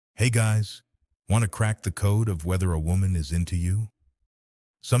Hey guys, want to crack the code of whether a woman is into you?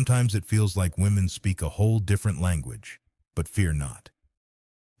 Sometimes it feels like women speak a whole different language, but fear not.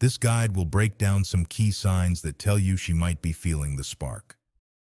 This guide will break down some key signs that tell you she might be feeling the spark.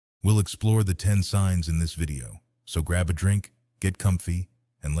 We'll explore the 10 signs in this video, so grab a drink, get comfy,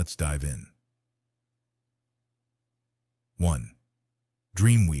 and let's dive in. 1.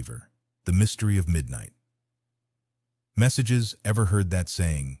 Dreamweaver, the mystery of midnight. Messages, ever heard that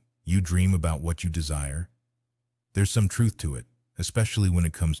saying, you dream about what you desire? There's some truth to it, especially when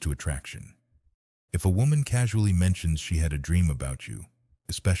it comes to attraction. If a woman casually mentions she had a dream about you,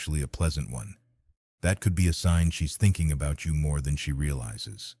 especially a pleasant one, that could be a sign she's thinking about you more than she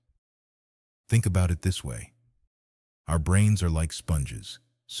realizes. Think about it this way. Our brains are like sponges,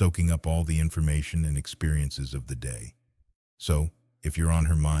 soaking up all the information and experiences of the day. So, if you're on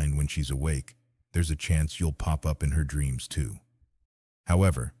her mind when she's awake, there's a chance you'll pop up in her dreams too.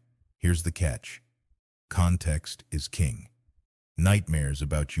 However, here's the catch. Context is king. Nightmares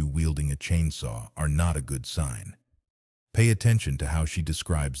about you wielding a chainsaw are not a good sign. Pay attention to how she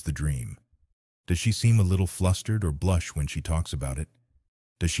describes the dream. Does she seem a little flustered or blush when she talks about it?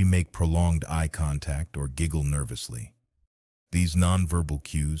 Does she make prolonged eye contact or giggle nervously? These nonverbal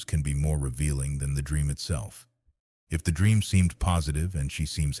cues can be more revealing than the dream itself. If the dream seemed positive and she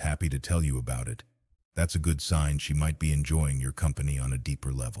seems happy to tell you about it, that's a good sign she might be enjoying your company on a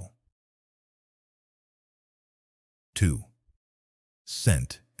deeper level. 2.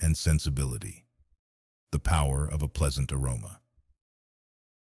 Scent and sensibility. The power of a pleasant aroma.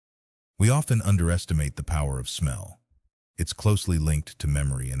 We often underestimate the power of smell. It's closely linked to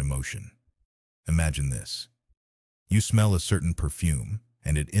memory and emotion. Imagine this. You smell a certain perfume,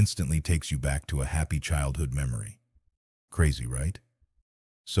 and it instantly takes you back to a happy childhood memory. Crazy, right?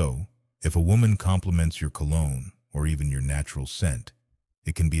 So, if a woman compliments your cologne or even your natural scent,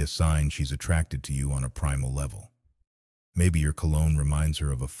 it can be a sign she's attracted to you on a primal level. Maybe your cologne reminds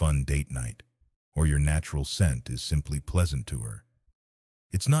her of a fun date night, or your natural scent is simply pleasant to her.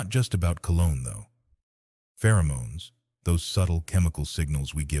 It's not just about cologne, though. Pheromones, those subtle chemical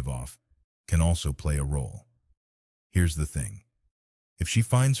signals we give off, can also play a role. Here's the thing. If she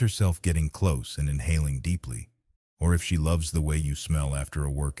finds herself getting close and inhaling deeply, or if she loves the way you smell after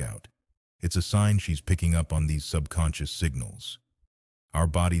a workout, it's a sign she's picking up on these subconscious signals. Our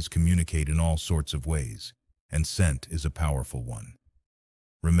bodies communicate in all sorts of ways, and scent is a powerful one.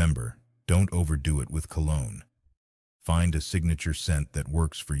 Remember, don't overdo it with cologne. Find a signature scent that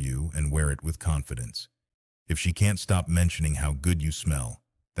works for you and wear it with confidence. If she can't stop mentioning how good you smell,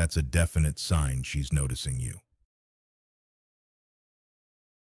 that's a definite sign she's noticing you.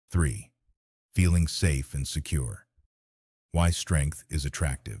 3. Feeling safe and secure. Why strength is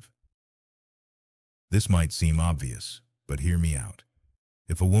attractive. This might seem obvious, but hear me out.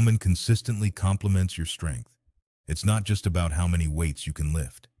 If a woman consistently compliments your strength, it's not just about how many weights you can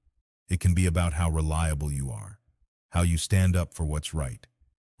lift. It can be about how reliable you are, how you stand up for what's right,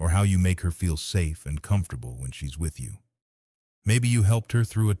 or how you make her feel safe and comfortable when she's with you. Maybe you helped her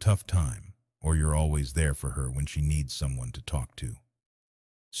through a tough time, or you're always there for her when she needs someone to talk to.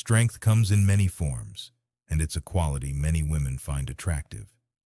 Strength comes in many forms, and it's a quality many women find attractive.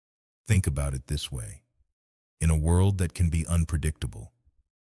 Think about it this way. In a world that can be unpredictable,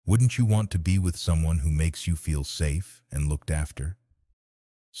 wouldn't you want to be with someone who makes you feel safe and looked after?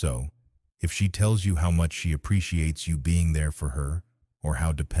 So, if she tells you how much she appreciates you being there for her, or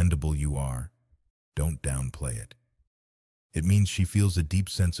how dependable you are, don't downplay it. It means she feels a deep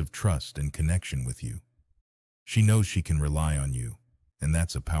sense of trust and connection with you. She knows she can rely on you, and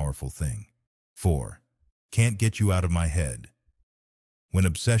that's a powerful thing. 4. Can't get you out of my head. When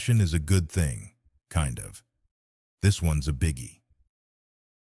obsession is a good thing, kind of. This one's a biggie.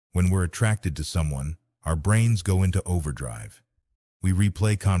 When we're attracted to someone, our brains go into overdrive. We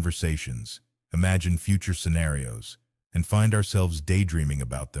replay conversations, imagine future scenarios, and find ourselves daydreaming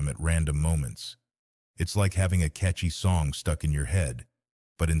about them at random moments. It's like having a catchy song stuck in your head,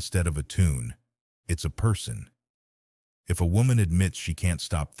 but instead of a tune, it's a person. If a woman admits she can't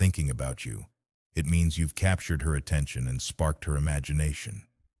stop thinking about you, it means you've captured her attention and sparked her imagination.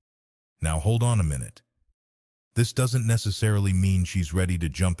 Now hold on a minute. This doesn't necessarily mean she's ready to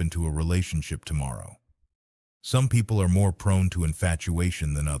jump into a relationship tomorrow. Some people are more prone to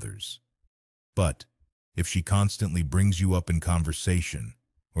infatuation than others. But if she constantly brings you up in conversation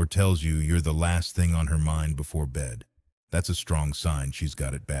or tells you you're the last thing on her mind before bed, that's a strong sign she's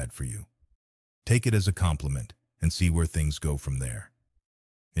got it bad for you. Take it as a compliment and see where things go from there.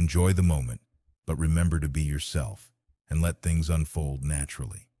 Enjoy the moment, but remember to be yourself and let things unfold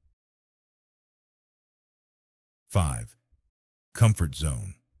naturally. 5. Comfort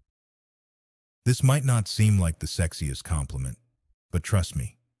zone, This might not seem like the sexiest compliment, but trust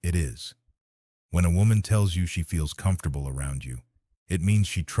me, it is. When a woman tells you she feels comfortable around you, it means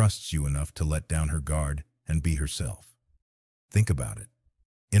she trusts you enough to let down her guard and be herself. Think about it.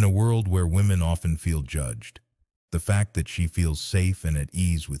 In a world where women often feel judged, the fact that she feels safe and at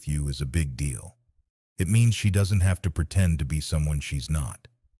ease with you is a big deal. It means she doesn't have to pretend to be someone she's not.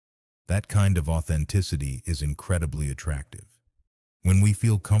 That kind of authenticity is incredibly attractive. When we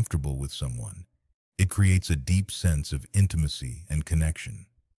feel comfortable with someone, it creates a deep sense of intimacy and connection.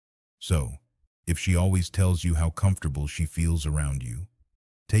 So, if she always tells you how comfortable she feels around you,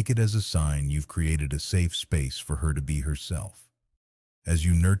 take it as a sign you've created a safe space for her to be herself. As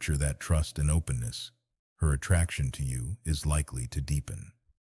you nurture that trust and openness, her attraction to you is likely to deepen.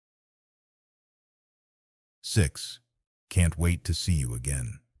 6. Can't wait to see you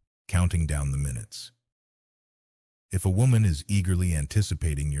again. Counting down the minutes. If a woman is eagerly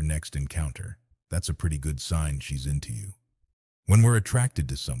anticipating your next encounter, that's a pretty good sign she's into you. When we're attracted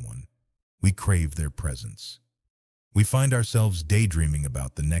to someone, we crave their presence. We find ourselves daydreaming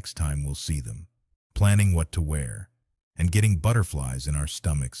about the next time we'll see them, planning what to wear, and getting butterflies in our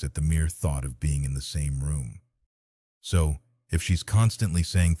stomachs at the mere thought of being in the same room. So, if she's constantly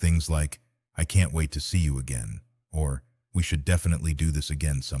saying things like, "I can't wait to see you again," or "We should definitely do this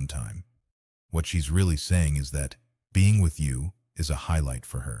again sometime," what she's really saying is that being with you is a highlight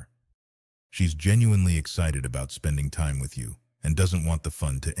for her. She's genuinely excited about spending time with you and doesn't want the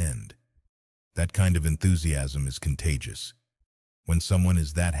fun to end. That kind of enthusiasm is contagious. When someone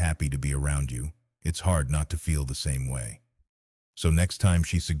is that happy to be around you, it's hard not to feel the same way. So next time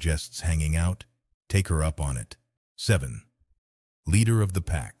she suggests hanging out, take her up on it. 7. Leader of the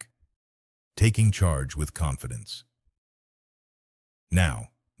pack. Taking charge with confidence.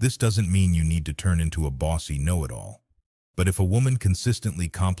 Now, this doesn't mean you need to turn into a bossy know-it-all. But if a woman consistently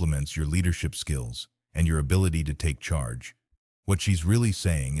compliments your leadership skills and your ability to take charge, what she's really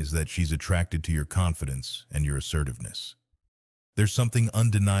saying is that she's attracted to your confidence and your assertiveness. There's something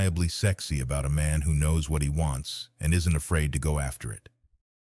undeniably sexy about a man who knows what he wants and isn't afraid to go after it.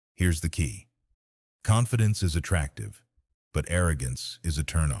 Here's the key. Confidence is attractive, but arrogance is a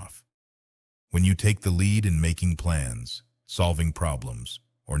turnoff. When you take the lead in making plans, solving problems,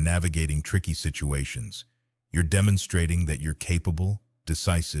 or navigating tricky situations, you're demonstrating that you're capable,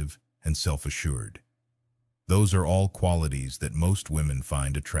 decisive, and self-assured. Those are all qualities that most women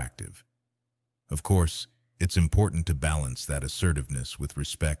find attractive. Of course, it's important to balance that assertiveness with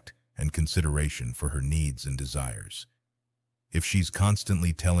respect and consideration for her needs and desires. If she's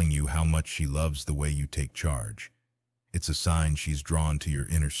constantly telling you how much she loves the way you take charge, it's a sign she's drawn to your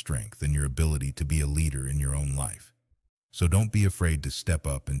inner strength and your ability to be a leader in your own life. So don't be afraid to step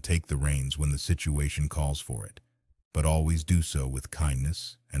up and take the reins when the situation calls for it, but always do so with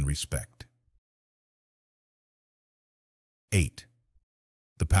kindness and respect. 8.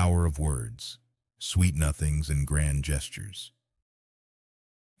 The power of words, sweet nothings and grand gestures.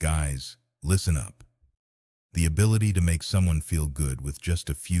 Guys, listen up. The ability to make someone feel good with just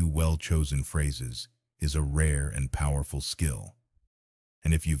a few well-chosen phrases is a rare and powerful skill.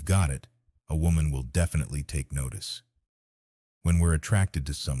 And if you've got it, a woman will definitely take notice. When we're attracted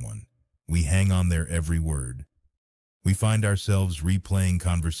to someone, we hang on their every word. We find ourselves replaying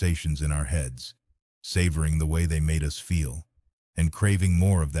conversations in our heads, savoring the way they made us feel, and craving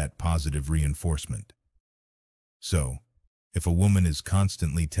more of that positive reinforcement. So, if a woman is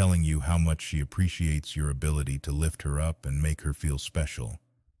constantly telling you how much she appreciates your ability to lift her up and make her feel special,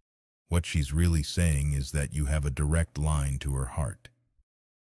 what she's really saying is that you have a direct line to her heart.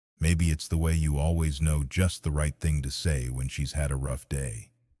 Maybe it's the way you always know just the right thing to say when she's had a rough day,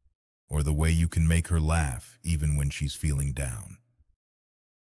 or the way you can make her laugh even when she's feeling down.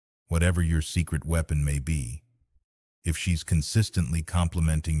 Whatever your secret weapon may be, if she's consistently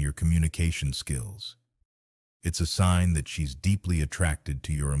complimenting your communication skills, it's a sign that she's deeply attracted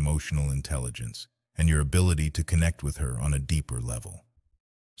to your emotional intelligence and your ability to connect with her on a deeper level.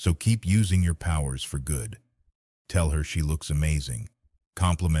 So keep using your powers for good. Tell her she looks amazing,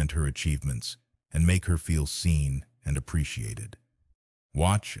 compliment her achievements, and make her feel seen and appreciated.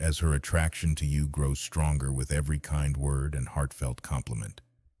 Watch as her attraction to you grows stronger with every kind word and heartfelt compliment.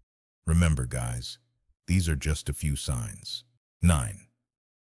 Remember, guys, these are just a few signs. 9.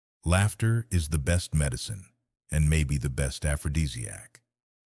 Laughter is the best medicine and maybe the best aphrodisiac.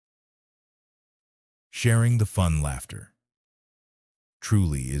 Sharing the fun laughter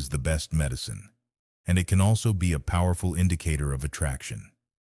truly is the best medicine, and it can also be a powerful indicator of attraction.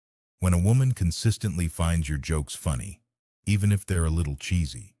 When a woman consistently finds your jokes funny, even if they're a little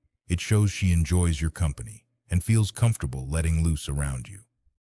cheesy, it shows she enjoys your company and feels comfortable letting loose around you.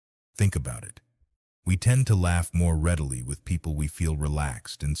 Think about it. We tend to laugh more readily with people we feel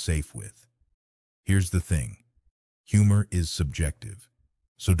relaxed and safe with. Here's the thing. Humor is subjective,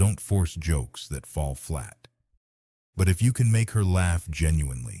 so don't force jokes that fall flat. But if you can make her laugh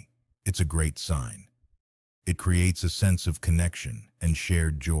genuinely, it's a great sign. It creates a sense of connection and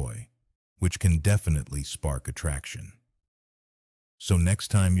shared joy, which can definitely spark attraction. So next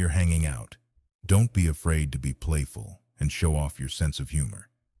time you're hanging out, don't be afraid to be playful and show off your sense of humor.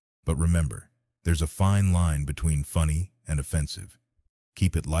 But remember, there's a fine line between funny and offensive.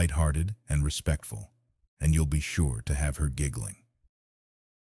 Keep it lighthearted and respectful, and you'll be sure to have her giggling.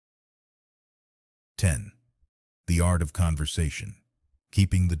 10. The art of conversation,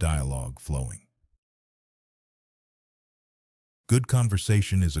 keeping the dialogue flowing. Good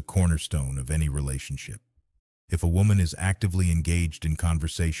conversation is a cornerstone of any relationship. If a woman is actively engaged in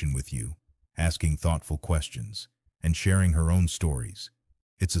conversation with you, asking thoughtful questions, and sharing her own stories,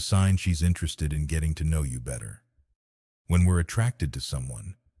 it's a sign she's interested in getting to know you better. When we're attracted to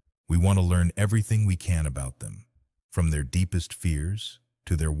someone, we want to learn everything we can about them, from their deepest fears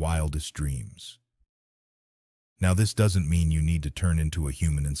to their wildest dreams. Now, this doesn't mean you need to turn into a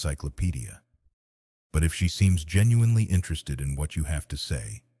human encyclopedia. But if she seems genuinely interested in what you have to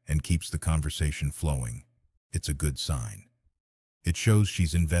say and keeps the conversation flowing, it's a good sign. It shows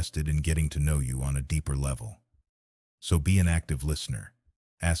she's invested in getting to know you on a deeper level. So be an active listener,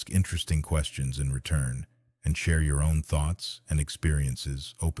 ask interesting questions in return, and share your own thoughts and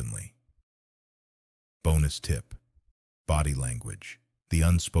experiences openly. Bonus tip: body language, the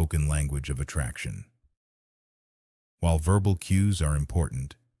unspoken language of attraction. While verbal cues are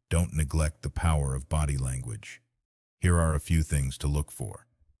important, don't neglect the power of body language. Here are a few things to look for.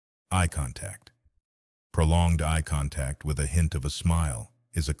 Eye contact. Prolonged eye contact with a hint of a smile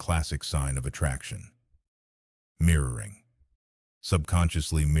is a classic sign of attraction. Mirroring.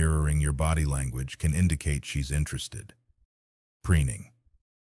 Subconsciously mirroring your body language can indicate she's interested. Preening.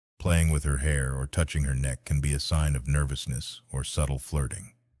 Playing with her hair or touching her neck can be a sign of nervousness or subtle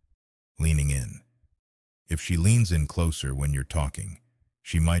flirting. Leaning in. If she leans in closer when you're talking,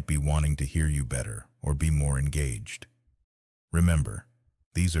 she might be wanting to hear you better or be more engaged. Remember,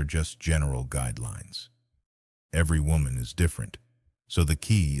 these are just general guidelines. Every woman is different, so the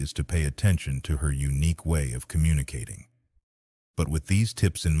key is to pay attention to her unique way of communicating. But with these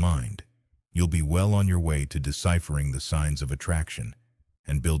tips in mind, you'll be well on your way to deciphering the signs of attraction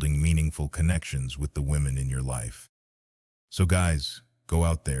and building meaningful connections with the women in your life. So guys, go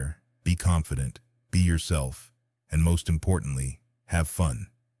out there, be confident, be yourself, and most importantly, have fun.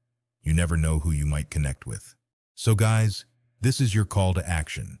 You never know who you might connect with. So guys, this is your call to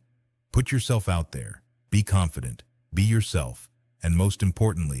action. Put yourself out there, be confident, be yourself, and most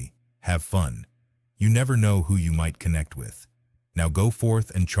importantly, have fun. You never know who you might connect with. Now go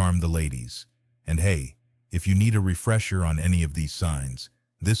forth and charm the ladies. And hey, if you need a refresher on any of these signs,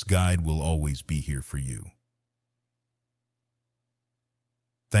 this guide will always be here for you.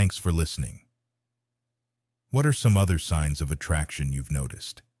 Thanks for listening. What are some other signs of attraction you've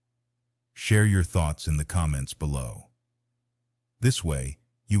noticed? Share your thoughts in the comments below. This way,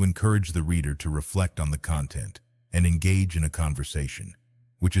 you encourage the reader to reflect on the content and engage in a conversation,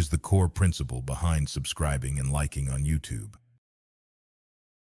 which is the core principle behind subscribing and liking on YouTube.